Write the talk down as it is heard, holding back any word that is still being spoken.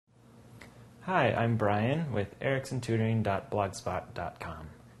Hi, I'm Brian with ericksontutoring.blogspot.com.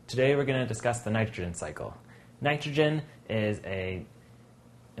 Today we're going to discuss the nitrogen cycle. Nitrogen is an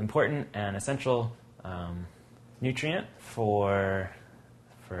important and essential nutrient for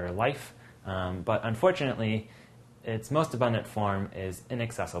life, but unfortunately its most abundant form is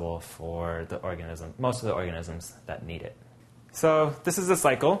inaccessible for most of the organisms that need it. So this is a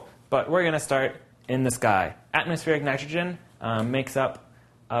cycle, but we're going to start in the sky. Atmospheric nitrogen makes up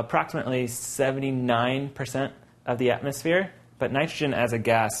approximately 79% of the atmosphere, but nitrogen as a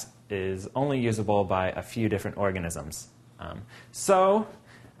gas is only usable by a few different organisms. So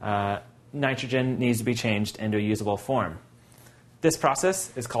nitrogen needs to be changed into a usable form. This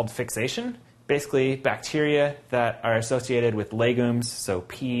process is called fixation. Basically, bacteria that are associated with legumes, so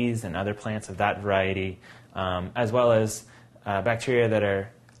peas and other plants of that variety, as well as bacteria that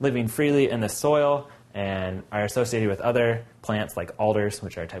are living freely in the soil and are associated with other plants like alders,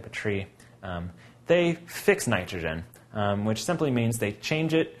 which are a type of tree, they fix nitrogen, which simply means they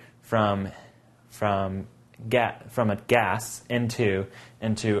change it from a gas into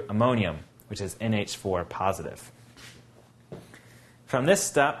ammonium, which is NH4 positive. From this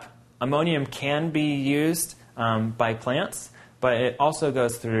step, ammonium can be used by plants, but it also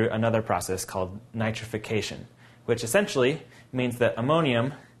goes through another process called nitrification, which essentially means that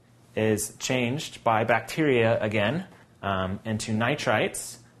ammonium is changed by bacteria again into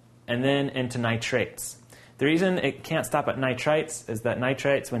nitrites and then into nitrates. The reason it can't stop at nitrites is that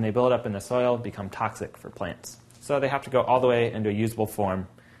nitrites, when they build up in the soil, become toxic for plants. So they have to go all the way into a usable form,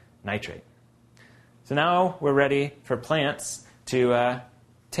 nitrate. So now we're ready for plants to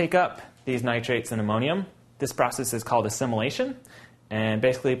take up these nitrates and ammonium. This process is called assimilation, and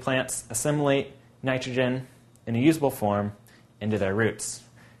basically plants assimilate nitrogen in a usable form into their roots.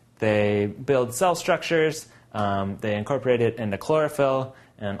 They build cell structures, they incorporate it into chlorophyll,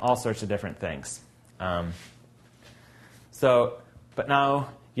 and all sorts of different things. But now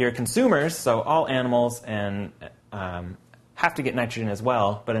your consumers, so all animals, and have to get nitrogen as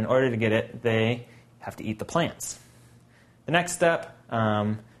well, but in order to get it, they have to eat the plants. The next step,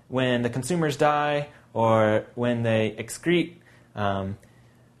 when the consumers die or when they excrete,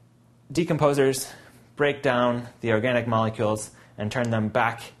 decomposers break down the organic molecules and turn them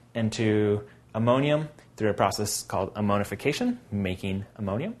back into ammonium through a process called ammonification, making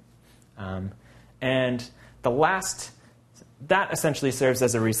ammonium. And that essentially serves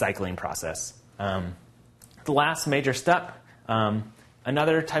as a recycling process. The last major step,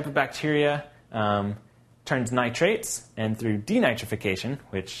 another type of bacteria turns nitrates, and through denitrification,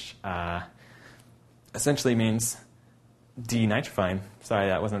 which essentially means denitrifying. Sorry,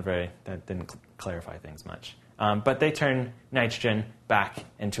 that didn't clarify things much. But they turn nitrogen back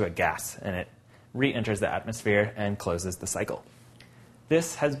into a gas, and it re-enters the atmosphere and closes the cycle.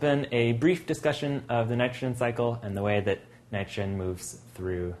 This has been a brief discussion of the nitrogen cycle and the way that nitrogen moves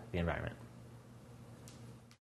through the environment.